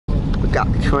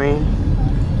got the train.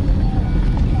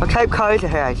 What type of cars it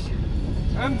has?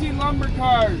 Empty lumber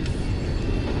cars.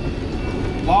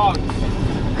 Logs.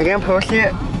 I can post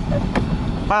it?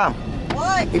 Mom.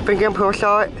 What? You think I'm posting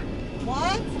it?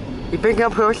 What? You think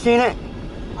I'm posting it?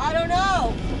 I don't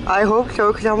know. I hope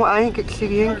so, because I didn't get to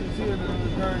see you.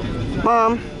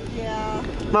 Mom. Yeah.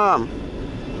 Mom.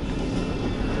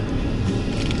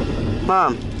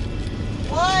 Mom.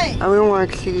 What? I really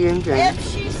want to see the engine.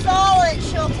 If she saw it,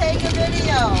 she'll take a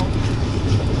video.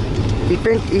 You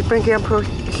think I'm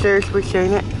seriously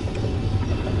saying it?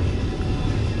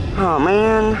 Oh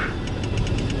man.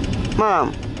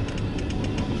 Mom.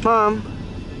 Mom.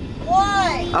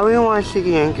 What? I really want to see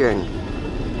the engine.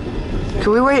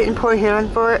 Can we wait and put a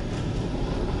hand for it?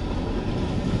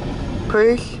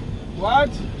 Please? What?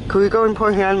 Can we go and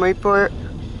put a hand and wait for it?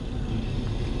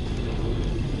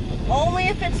 Only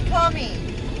if it's coming.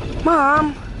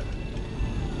 Mom!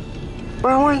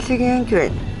 Well, I want to see the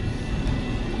engine.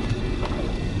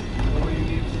 What do you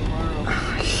need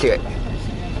tomorrow? Shit.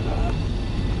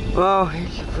 Well,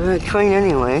 it's for the train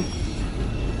anyway.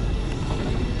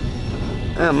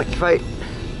 It's right.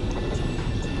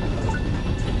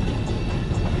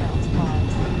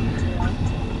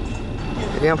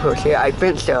 Yeah, I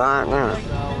think so, I don't know.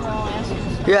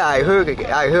 Yeah, I heard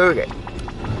it.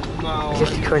 No.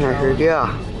 Just the train I heard, yeah.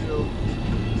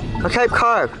 What type of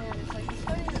car? It's like it's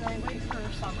funny that I wait for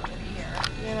summer to be here,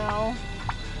 you know?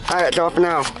 Alright, it's off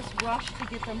now. I just rush to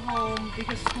get them home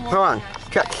because school. Hold on,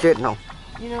 check the signal.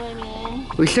 You know what I mean?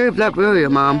 We should have left earlier,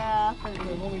 Mom. Yeah,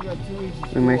 I've only got 2 weeks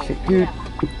of We missed it, dude.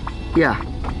 Yeah.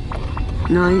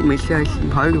 No, I didn't miss it. I'm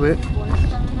part of it.